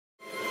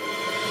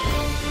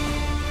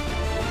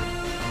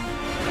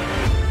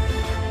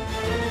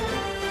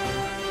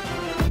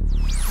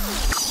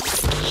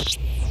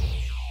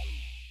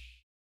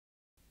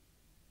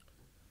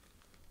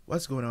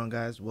What's going on,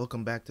 guys?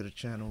 Welcome back to the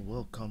channel.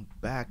 Welcome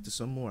back to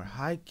some more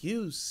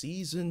Haikyuu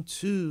Season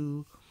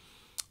 2.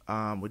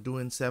 We're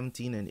doing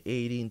 17 and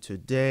 18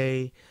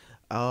 today.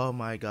 Oh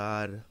my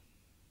god.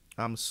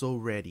 I'm so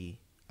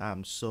ready.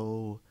 I'm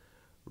so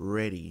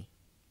ready.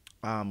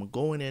 I'm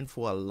going in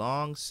for a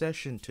long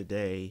session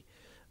today.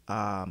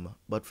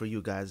 But for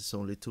you guys, it's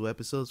only 2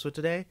 episodes for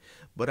today.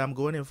 But I'm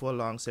going in for a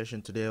long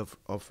session today of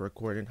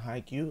recording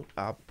Haikyuu.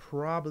 I'll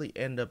probably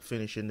end up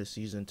finishing the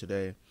season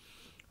today.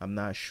 I'm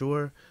not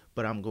sure,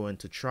 but I'm going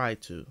to try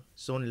to.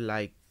 It's only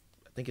like,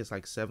 I think it's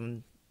like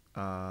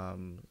I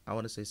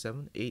want to say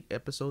 7, 8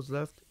 episodes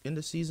left in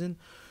the season.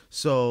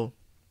 So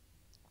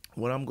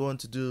what I'm going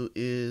to do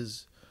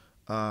is,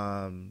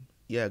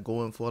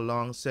 going for a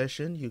long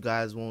session. You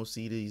guys won't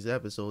see these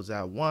episodes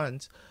at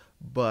once,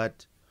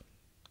 but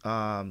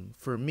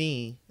for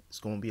me, it's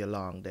going to be a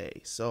long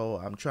day.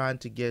 So I'm trying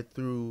to get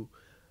through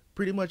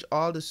pretty much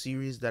all the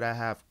series that I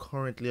have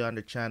currently on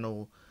the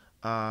channel.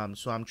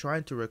 So I'm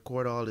trying to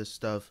record all this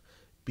stuff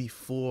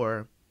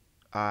before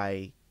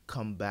I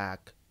come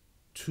back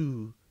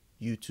to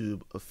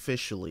YouTube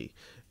officially,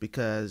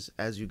 because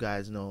as you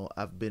guys know,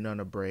 I've been on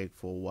a break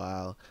for a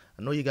while.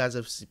 I know you guys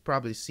have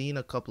probably seen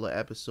a couple of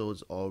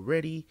episodes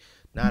already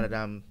now that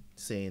I'm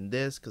saying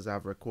this, because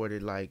I've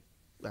recorded like,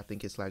 I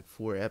think it's like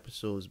 4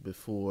 episodes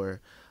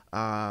before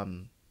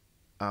I'm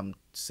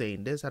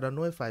saying this. I don't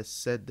know if I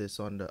said this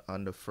on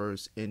the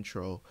first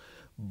intro,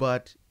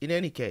 but in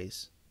any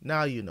case,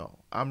 now you know.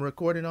 I'm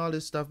recording all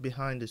this stuff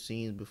behind the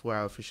scenes before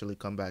I officially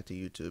come back to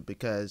YouTube,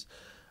 because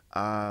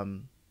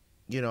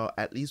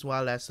at least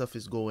while that stuff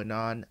is going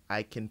on,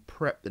 I can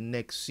prep the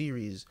next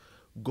series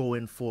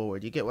going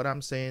forward. You get what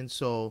I'm saying?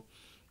 So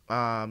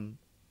as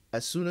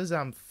soon as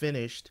I'm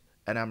finished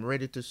and I'm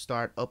ready to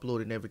start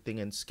uploading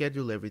everything and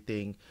schedule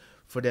everything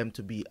for them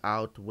to be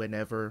out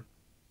whenever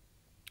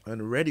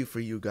and ready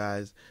for you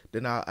guys,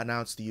 then I'll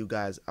announce to you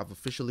guys I've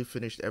officially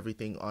finished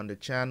everything on the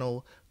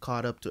channel,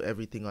 caught up to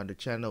everything on the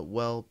channel.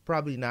 Well,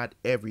 probably not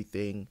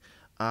everything.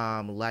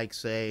 Like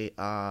say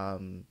I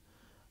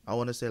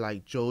want to say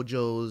like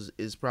JoJo's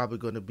is probably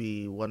going to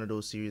be one of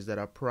those series that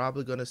are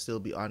probably going to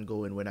still be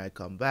ongoing when I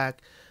come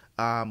back.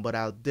 But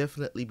I'll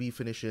definitely be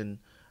finishing.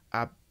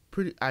 I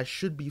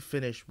should be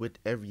finished with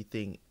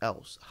everything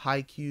else.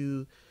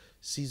 Haikyuu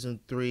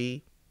season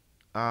 3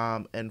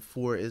 and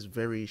 4 is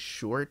very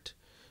short.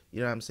 You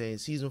know what I'm saying?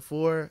 Season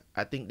 4,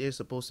 I think there's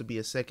supposed to be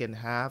a second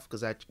half,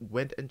 because I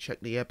went and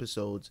checked the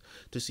episodes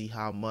to see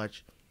how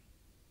much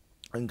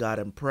and got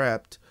them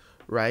prepped,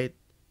 right?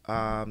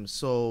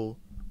 So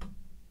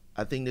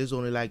I think there's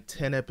only like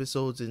 10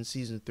 episodes in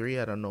season 3.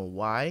 I don't know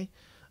why.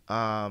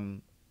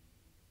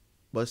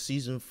 But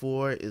season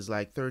 4 is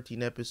like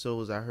 13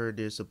 episodes. I heard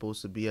there's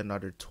supposed to be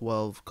another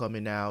 12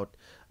 coming out,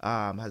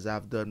 as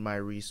I've done my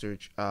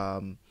research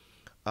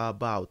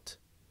about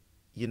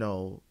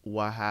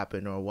what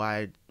happened, or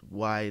why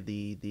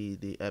the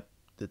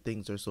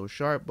things are so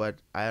sharp. But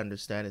I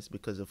understand it's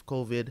because of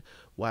COVID,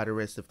 why the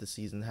rest of the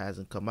season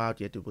hasn't come out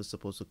yet. It was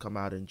supposed to come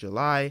out in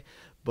July,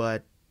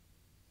 but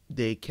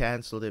they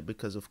canceled it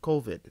because of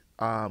COVID.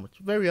 It's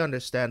very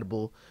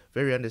understandable.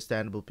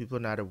 People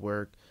not at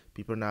work,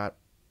 people not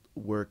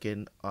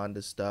working on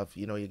the stuff.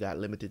 You got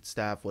limited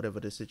staff, whatever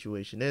the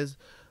situation is,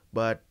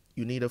 but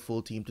you need a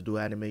full team to do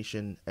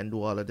animation and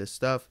do all of this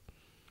stuff.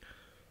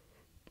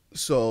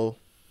 So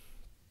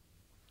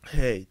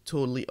hey,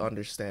 totally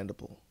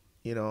understandable.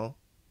 When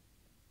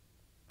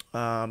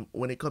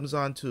it comes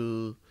on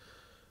to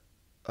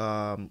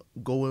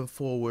going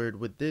forward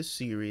with this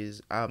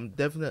series, I'm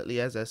definitely,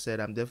 as I said,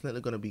 I'm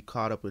definitely going to be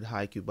caught up with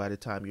Haikyuu by the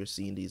time you're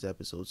seeing these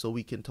episodes, so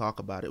we can talk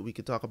about it. We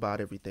can talk about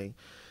everything.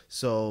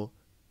 So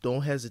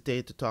don't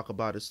hesitate to talk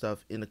about the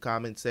stuff in the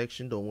comment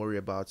section. Don't worry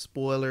about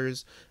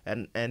spoilers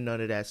and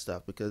none of that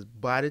stuff, because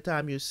by the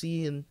time you're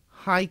seeing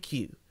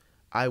Haikyuu,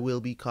 I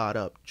will be caught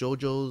up.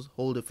 JoJo's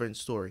whole different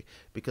story,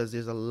 because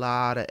there's a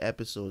lot of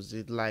episodes.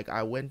 Like,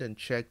 I went and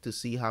checked to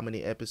see how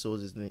many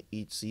episodes is in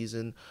each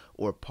season,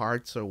 or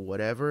parts, or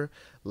whatever.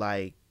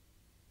 Like,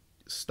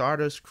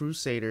 Stardust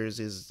Crusaders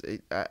is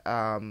it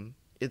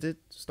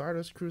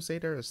Stardust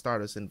Crusader or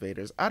Stardust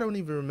Invaders? I don't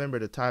even remember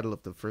the title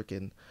of the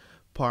freaking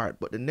part.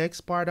 But the next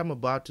part I'm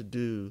about to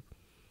do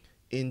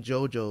in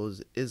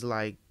JoJo's is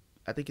like,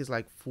 I think it's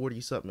like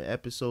 40 something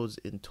episodes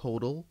in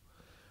total,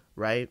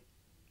 right?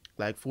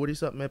 Like 40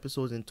 something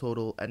episodes in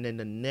total, and then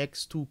the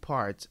next 2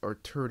 parts are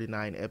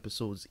 39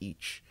 episodes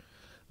each.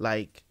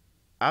 Like,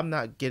 I'm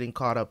not getting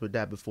caught up with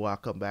that before I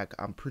come back.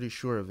 I'm pretty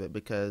sure of it,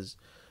 because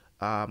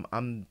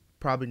I'm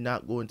probably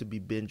not going to be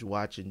binge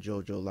watching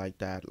JoJo like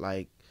that.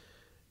 Like,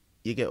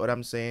 you get what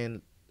I'm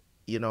saying?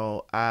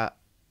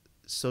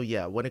 So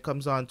yeah, when it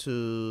comes on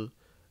to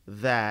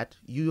that,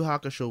 Yu Yu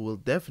Hakusho will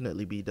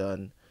definitely be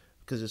done,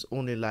 because it's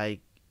only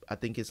like, I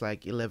think it's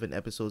like 11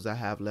 episodes I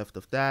have left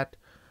of that.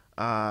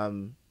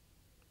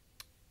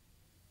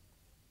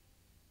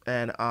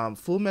 And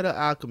Full Metal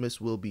Alchemist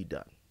will be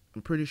done.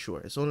 I'm pretty sure.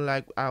 It's only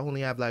like, I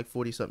only have like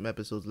 40 something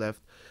episodes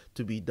left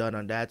to be done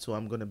on that, so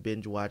I'm gonna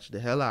binge watch the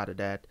hell out of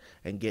that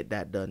and get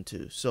that done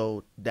too.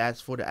 So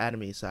that's for the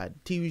anime side.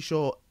 TV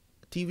show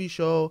TV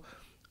show,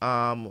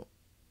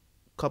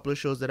 couple of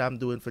shows that I'm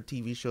doing for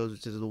TV shows,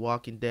 which is The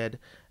Walking Dead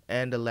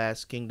and The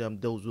Last Kingdom,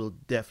 those will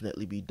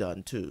definitely be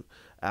done too.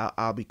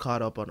 I'll be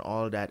caught up on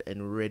all of that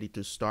and ready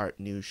to start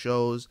new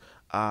shows.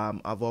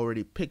 I've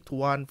already picked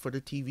one for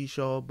the TV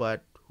show,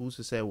 but who's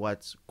to say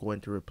what's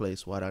going to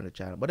replace what on the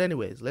channel. But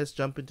anyways, let's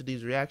jump into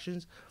these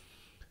reactions,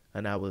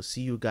 and I will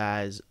see you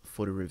guys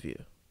for the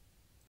review.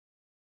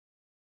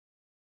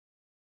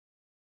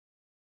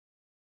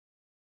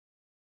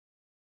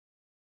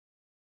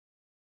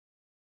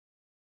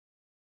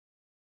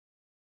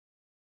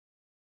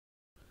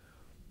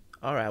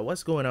 All right,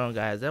 what's going on,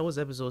 guys? That was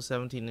episode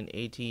 17 and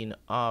 18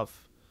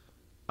 of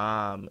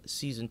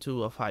season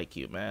 2 of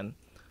Haikyuu, man.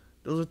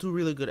 Those are two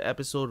really good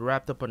episodes.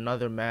 Wrapped up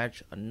another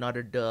match,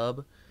 another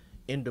dub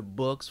in the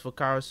books for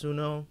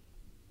Karasuno.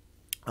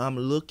 I'm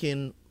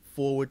looking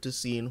forward to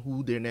seeing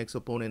who their next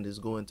opponent is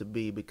going to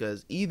be,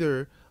 because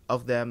either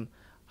of them,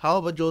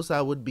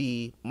 Aobajohsai would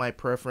be my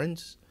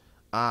preference.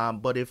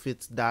 But if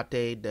it's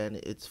Date, then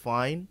it's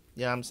fine.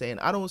 You know what I'm saying?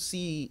 I don't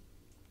see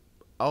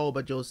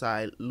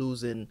Aobajohsai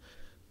losing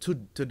to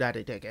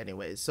Date Tech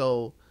anyway.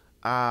 So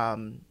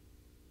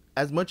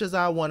as much as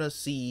I want to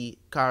see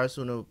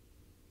Karasuno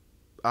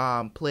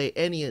play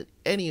any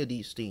of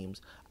these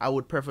teams, I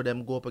would prefer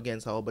them go up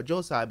against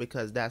Aobajohsai,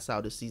 because that's how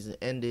the season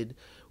ended,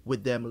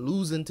 with them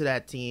losing to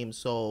that team.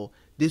 So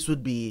this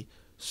would be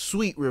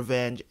sweet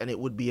revenge, and it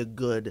would be a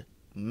good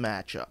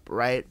matchup,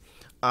 right?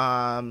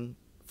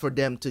 For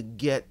them to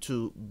get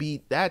to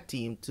beat that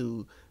team,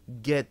 to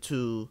get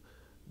to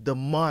the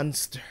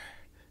monster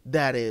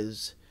that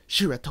is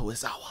Shirato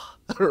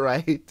Izawa,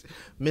 right?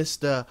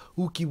 Mr.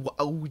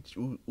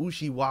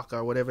 Ushiwaka,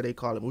 or whatever they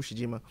call him,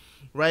 Ushijima,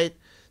 right?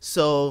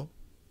 So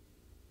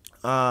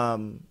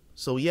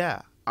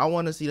yeah, I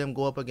want to see them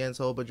go up against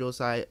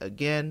Aobajohsai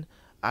again.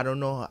 I don't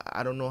know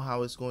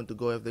how it's going to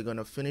go, if they're going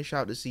to finish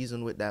out the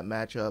season with that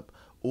matchup,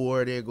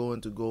 or they're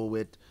going to go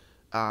with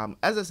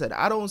as I said,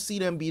 I don't see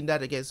them beating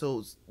that again.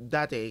 So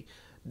Date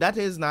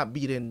is not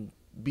beating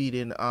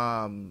freaking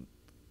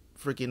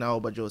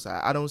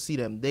Aobajohsai. I don't see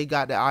them. They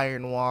got the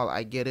iron wall,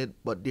 I get it,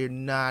 but they're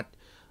not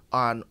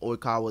on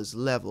Oikawa's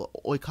level.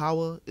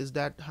 Oikawa, is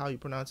that how you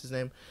pronounce his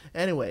name?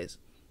 Anyways,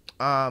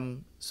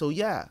 so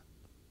yeah,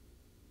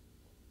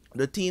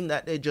 the team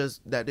that they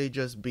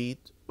just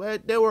beat, well,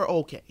 they were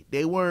okay.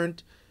 They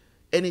weren't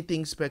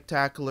anything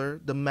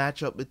spectacular. The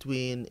matchup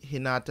between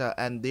Hinata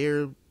and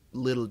their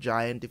little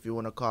giant, if you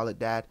want to call it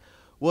that,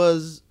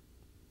 was,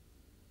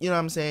 you know what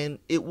I'm saying,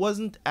 it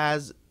wasn't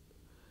as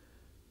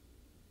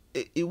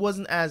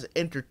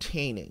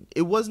entertaining.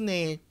 It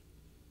wasn't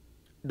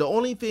the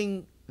only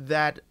thing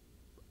that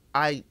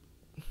I'm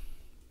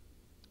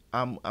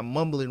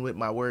mumbling with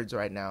my words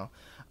right now.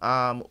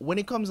 When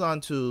it comes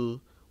on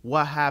to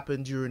what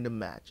happened during the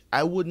match,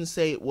 I wouldn't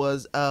say it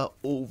was a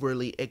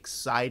overly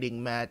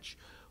exciting match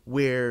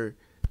where,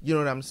 you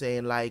know what I'm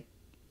saying, like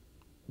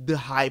the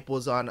hype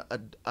was on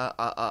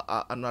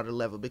another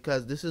level,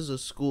 because this is a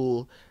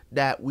school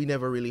that we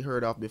never really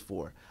heard of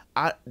before.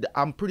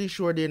 I'm pretty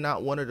sure they're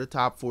not one of the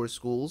top 4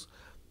 schools.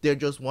 They're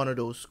just one of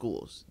those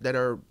schools that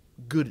are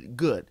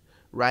good,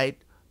 right?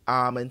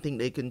 And think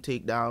they can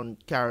take down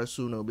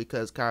Karasuno,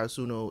 because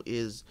Karasuno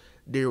is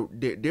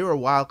they're a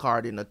wild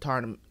card in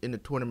the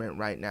tournament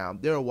right now.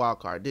 They're a wild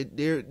card.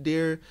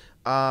 They're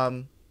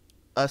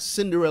a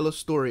Cinderella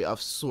story of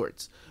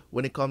sorts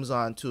when it comes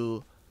on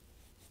to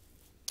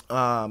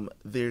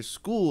their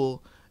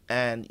school,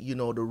 and you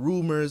know, the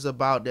rumors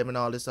about them and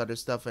all this other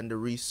stuff, and the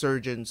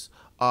resurgence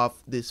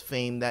of this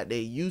fame that they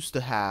used to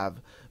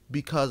have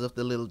because of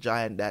the little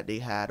giant that they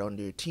had on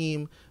their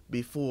team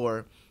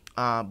before,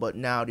 but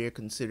now they're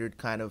considered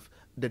kind of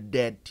the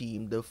dead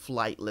team, the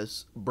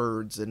flightless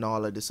birds, and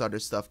all of this other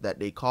stuff that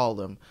they call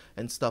them,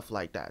 and stuff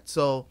like that.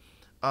 So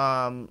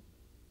to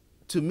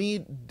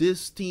me,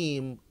 this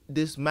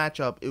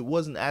matchup, it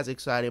wasn't as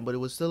exciting, but it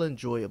was still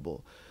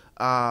enjoyable.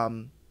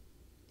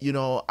 You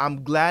know,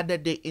 I'm glad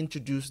that they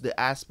introduced the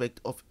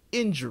aspect of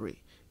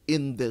injury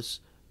in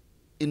this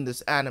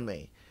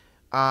anime.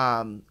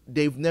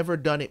 They've never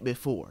done it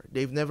before.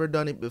 They've never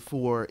done it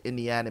before in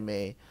the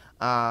anime.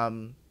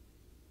 And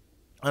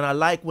I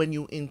like when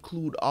you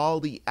include all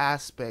the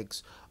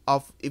aspects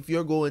of, if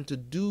you're going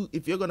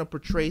to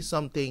portray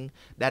something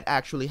that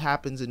actually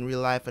happens in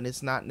real life, and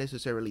it's not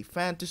necessarily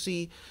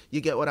fantasy, you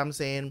get what I'm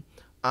saying?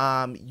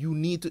 You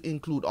need to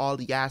include all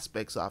the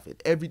aspects of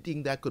it.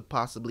 Everything that could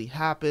possibly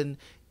happen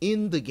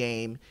in the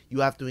game, you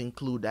have to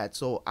include that.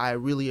 So I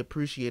really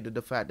appreciated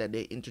the fact that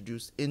they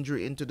introduced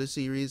injury into the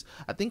series.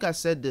 I think I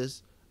said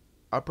this,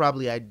 or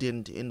probably I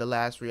didn't, in the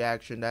last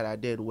reaction that I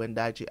did when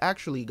Daichi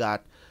actually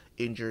got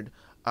injured.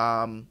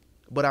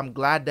 But I'm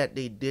glad that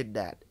they did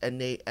that, and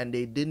they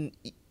didn't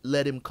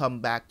let him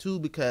come back too,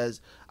 because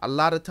a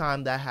lot of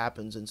time that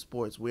happens in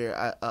sports, where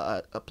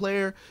a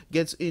player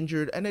gets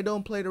injured and they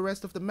don't play the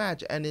rest of the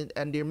match, and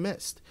they're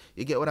missed.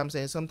 You get what I'm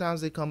saying?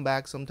 Sometimes they come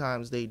back,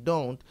 sometimes they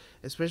don't,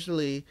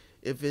 especially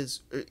if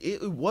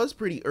it was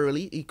pretty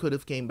early. He could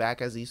have came back,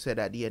 as he said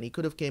at the end. He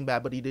could have came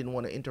back, but he didn't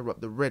want to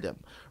interrupt the rhythm,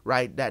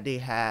 right, that they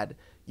had,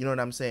 You know what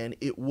I'm saying?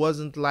 It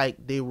wasn't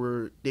like they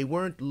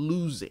weren't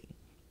losing,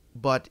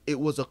 but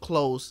it was a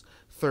close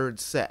third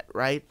set,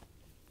 right?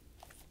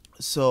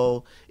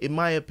 So, in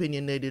my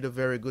opinion, they did a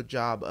very good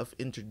job of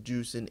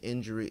introducing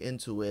injury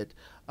into it.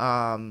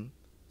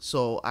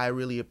 So I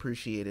really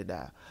appreciated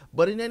that.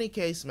 But in any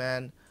case,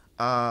 man,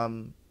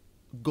 um,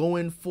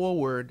 going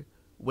forward,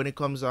 when it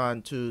comes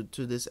on to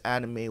this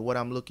anime, what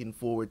I'm looking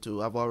forward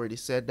to, I've already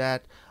said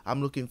that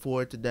I'm looking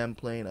forward to them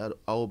playing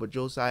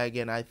Aobajohsai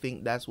again. I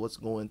think that's what's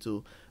going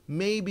to,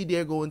 maybe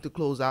they're going to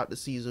close out the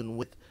season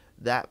with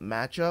that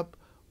matchup,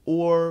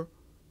 or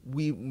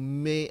we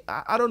may,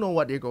 I don't know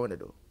what they're going to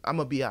do. I'm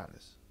gonna be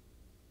honest.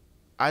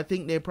 I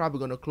think they're probably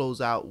going to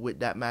close out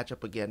with that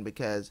matchup again,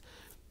 because,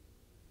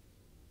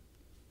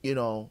 you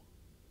know,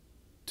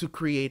 to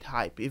create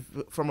hype. If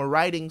from a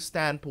writing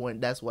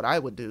standpoint, that's what I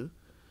would do.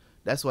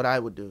 That's what I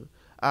would do.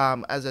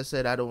 As I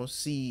said, I don't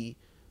see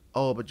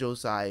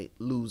Aobajohsai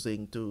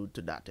losing to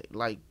Date.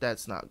 Like,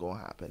 that's not gonna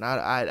happen.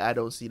 I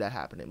don't see that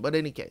happening. But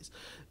in any case,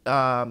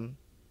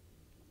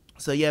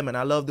 so yeah, man,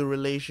 I love the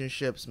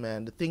relationships,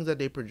 man. The things that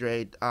they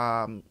portrayed.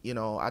 You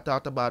know, I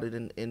talked about it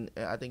in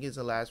I think it's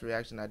the last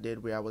reaction I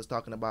did, where I was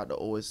talking about the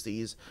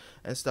OSTs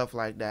and stuff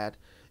like that.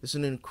 It's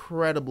an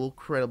incredible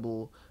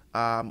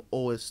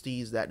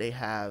OSTs that they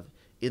have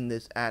in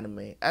this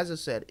anime. As I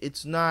said,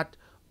 it's not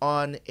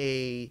on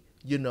a,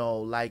 you know,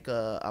 like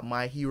a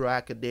My Hero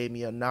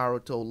Academia,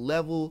 Naruto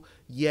level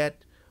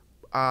yet.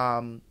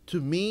 To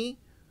me,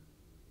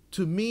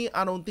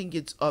 I don't think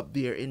it's up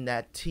there in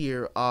that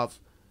tier of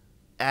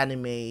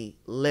anime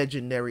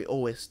legendary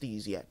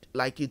OSTs yet.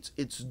 Like, it's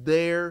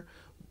there,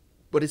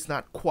 but it's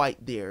not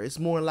quite there. It's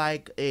more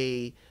like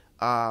a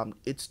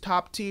it's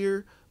top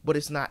tier, but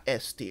it's not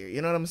S tier.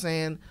 You know what I'm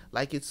saying?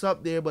 Like, it's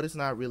up there, but it's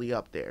not really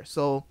up there.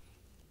 So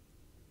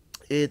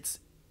it's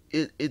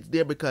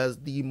there because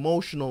the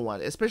emotional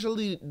one,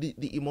 especially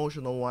the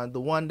emotional one,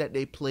 the one that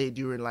they played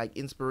during like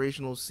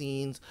inspirational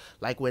scenes,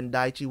 like when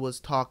Daichi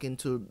was talking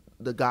to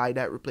the guy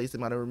that replaced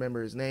him. I don't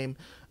remember his name.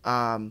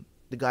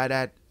 The guy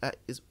that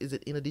is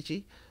it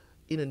Inadichi?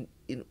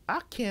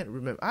 I can't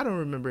remember. I don't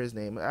remember his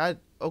name.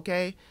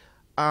 Okay.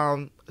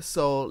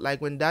 So like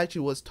when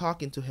Daichi was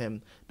talking to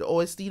him, the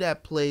OST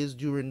that plays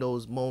during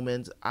those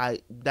moments,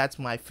 that's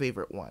my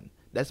favorite one.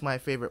 That's my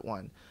favorite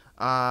one.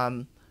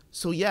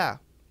 So yeah.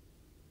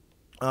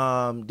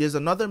 There's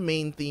another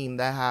main theme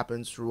that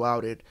happens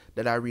throughout it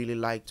that I really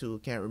like too.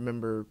 Can't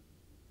remember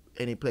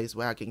any place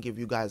where I can give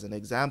you guys an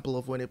example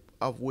of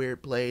where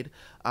it played,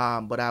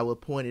 but I will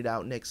point it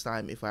out next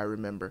time if I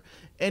remember.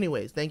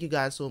 Anyways, thank you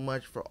guys so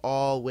much for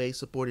always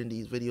supporting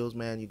these videos,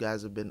 man. You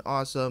guys have been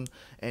awesome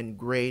and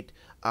great.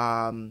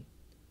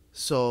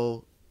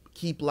 So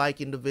keep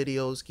liking the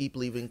videos, keep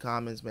leaving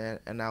comments, man,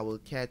 and I will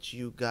catch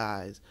you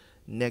guys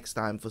next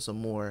time for some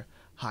more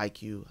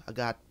Haikyuu. I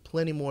got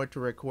plenty more to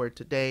record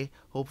today.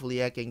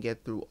 Hopefully I can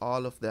get through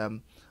all of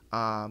them,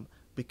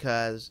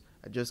 because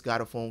I just got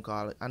a phone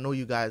call. I know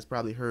you guys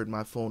probably heard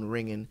my phone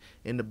ringing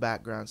in the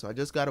background. So I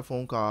just got a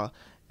phone call,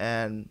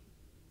 and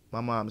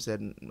my mom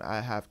said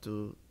I have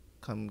to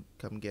come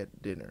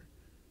get dinner.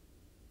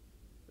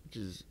 Which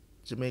is,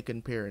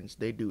 Jamaican parents,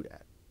 they do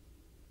that.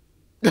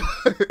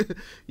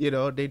 You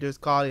know, they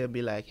just call you and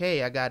be like,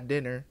 "Hey, I got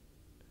dinner.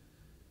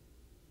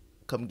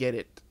 Come get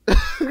it."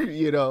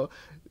 You know,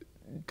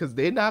 because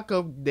they're not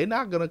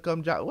gonna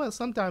come drop. Well,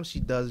 sometimes she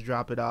does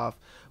drop it off,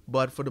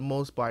 but for the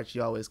most part, she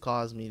always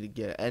calls me to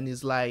get it. And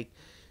it's like,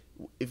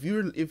 if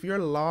you're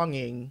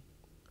longing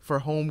for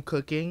home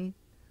cooking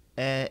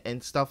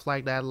and stuff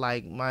like that,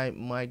 like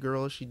my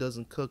girl, she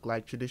doesn't cook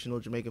like traditional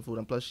Jamaican food,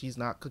 and plus she's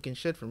not cooking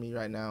shit for me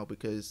right now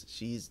because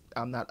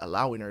I'm not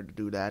allowing her to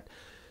do that.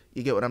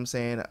 You get what I'm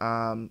saying?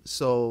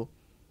 So,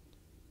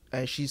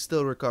 and she's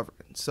still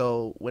recovering.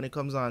 So when it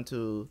comes on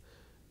to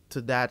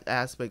that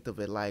aspect of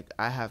it, like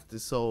I have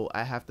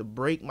to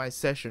break my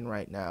session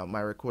right now,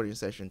 my recording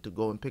session, to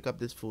go and pick up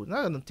this food.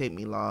 Not gonna take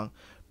me long,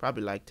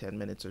 probably like 10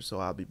 minutes or so.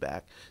 I'll be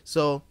back.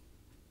 So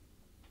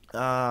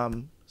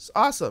it's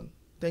awesome.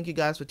 Thank you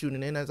guys for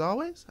tuning in. As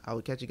always, I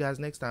will catch you guys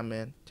next time,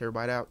 man.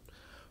 Everybody out.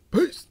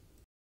 Peace.